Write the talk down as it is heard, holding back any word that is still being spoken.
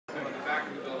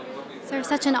Sir,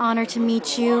 such an honor to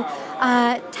meet you.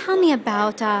 Tell me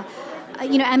about,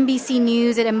 NBC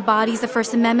News. It embodies the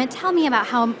First Amendment. Tell me about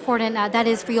how important that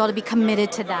is for you all to be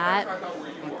committed to that.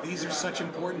 Look, these are such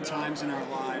important times in our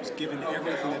lives, given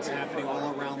everything that's happening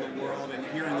all around the world and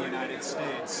here in the United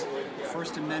States. The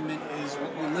First Amendment is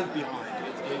what we live behind.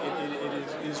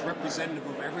 It is representative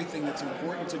of everything that's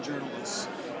important to journalists.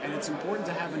 And it's important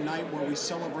to have a night where we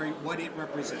celebrate what it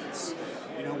represents.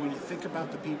 You know, when you think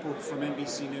about the people from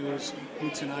NBC News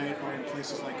who tonight are in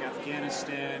places like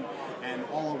Afghanistan and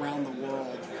all around the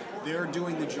world, they're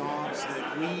doing the jobs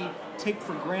that we take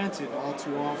for granted all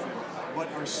too often,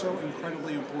 but are so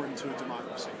incredibly important to a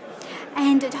democracy.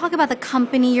 And talk about the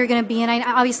company you're going to be in.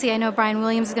 Obviously, I know Brian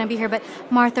Williams is going to be here, but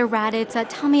Martha Raddatz,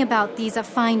 tell me about these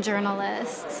fine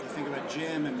journalists. You think about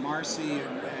Jim and Marcy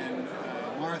and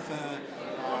Martha.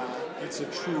 It's a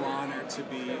true honor to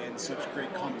be in such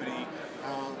great company.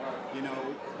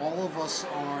 All of us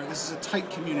this is a tight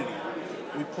community.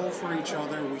 We pull for each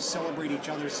other, we celebrate each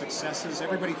other's successes.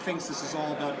 Everybody thinks this is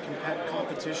all about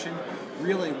competition.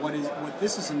 Really, what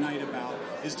this is a night about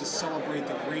is to celebrate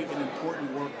the great and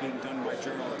important work being done by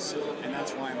journalists, and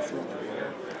that's why I'm thrilled to be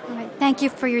here. All right. Thank you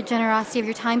for your generosity of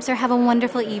your time, sir. Have a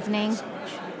wonderful evening.